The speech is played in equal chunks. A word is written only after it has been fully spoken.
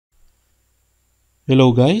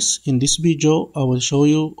Hello guys, in this video I will show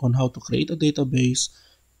you on how to create a database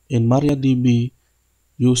in MariaDB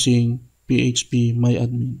using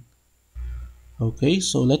phpMyAdmin. Okay,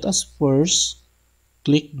 so let us first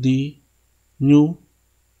click the new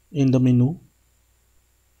in the menu.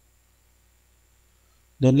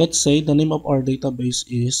 Then let's say the name of our database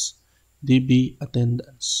is DB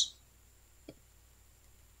attendance.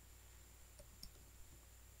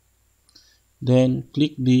 Then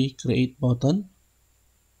click the create button.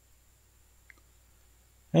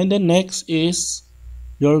 And then next is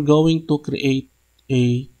you're going to create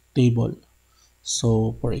a table.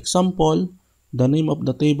 So for example, the name of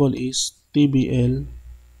the table is TBL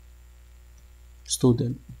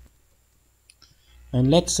student. And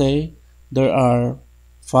let's say there are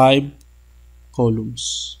 5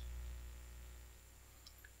 columns.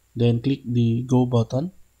 Then click the go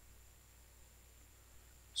button.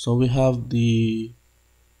 So we have the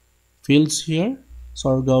fields here.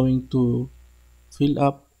 So we're going to fill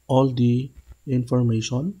up all the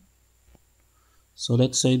information. So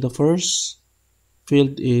let's say the first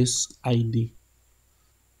field is ID.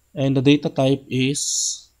 And the data type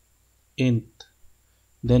is int.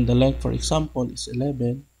 Then the length, for example, is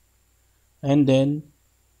 11. And then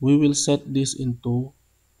we will set this into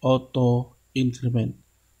auto increment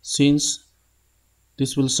since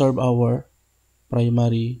this will serve our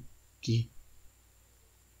primary key.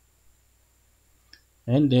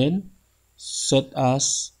 And then set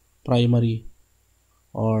as primary,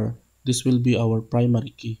 or this will be our primary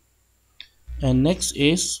key. And next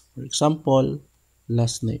is, for example,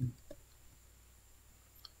 last name.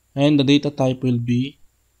 And the data type will be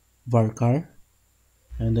varchar.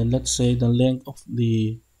 And then let's say the length of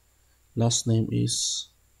the last name is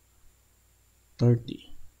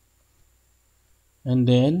 30. And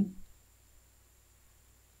then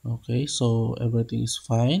okay, so everything is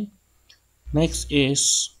fine. Next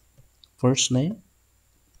is first name.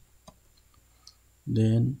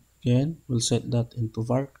 Then again we'll set that into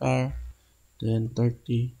varchar, then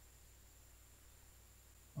 30.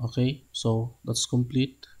 Okay, so that's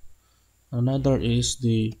complete. Another is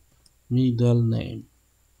the middle name,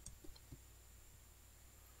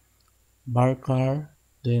 varchar,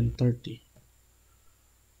 then 30.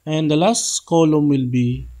 And the last column will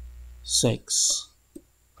be sex.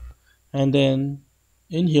 And then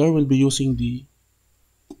in here we'll be using the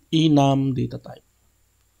enum data type.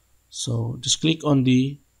 So just click on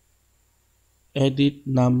the edit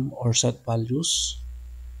num or set values.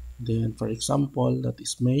 Then for example, that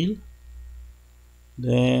is male,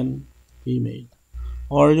 then female.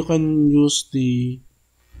 Or you can use the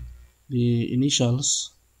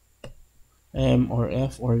initials M or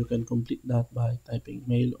F, or you can complete that by typing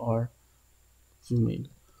male or female.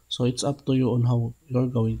 So it's up to you on how you're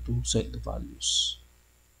going to set the values.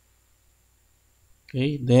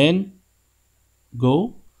 Okay, then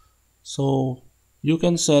go. So you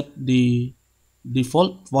can set the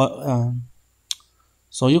default value.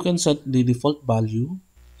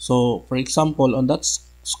 So for example, on that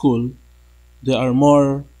school there are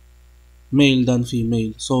more male than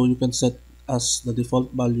female, so you can set as the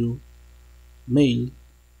default value male.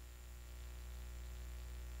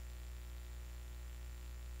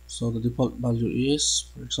 So the default value is,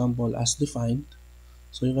 for example, as defined.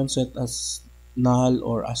 So you can set as null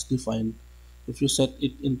or as defined. If you set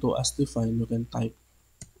it into as defined, you can type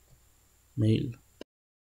male.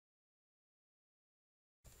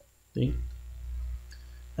 Okay,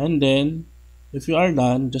 and then if you are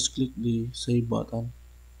done, just click the save button.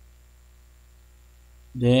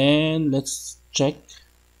 Then let's check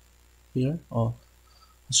here. Oh,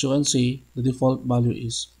 as you can see, the default value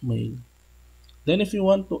is male. Then if you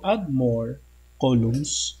want to add more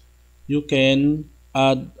columns, you can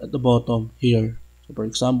add at the bottom here. So for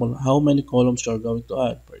example, how many columns you are going to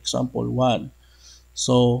add? For example, 1.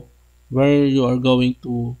 So where you are going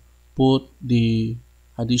to put the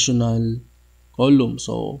additional column.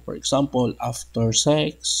 So for example, after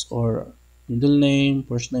sex, or middle name,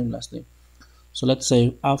 first name, last name. So let's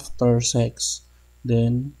say after sex,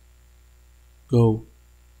 then go.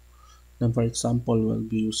 Then for example, we'll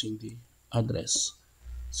be using the address.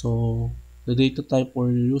 So the data type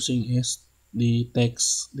we're using is the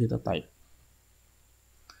text data type.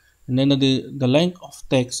 And then the length of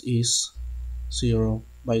text is 0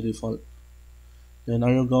 by default. Then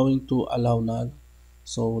are you going to allow null?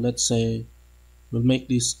 So let's say we'll make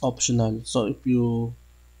this optional. So if you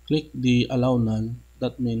click the allow null,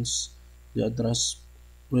 that means the address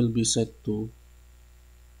will be set to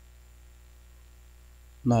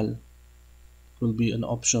null. It will be an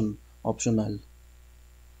optional.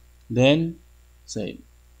 Then save.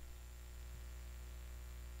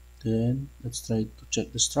 Then let's try to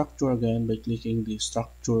check the structure again by clicking the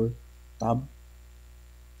structure tab.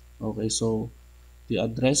 Okay, so the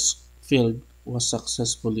address field was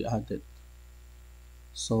successfully added.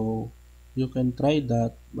 So you can try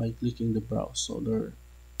that by clicking the browse. So there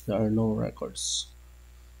are no records.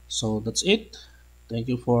 So that's it. Thank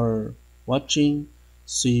you for watching.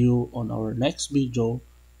 See you on our next video,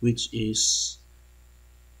 which is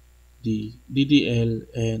the DDL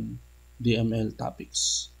and DML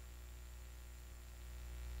topics.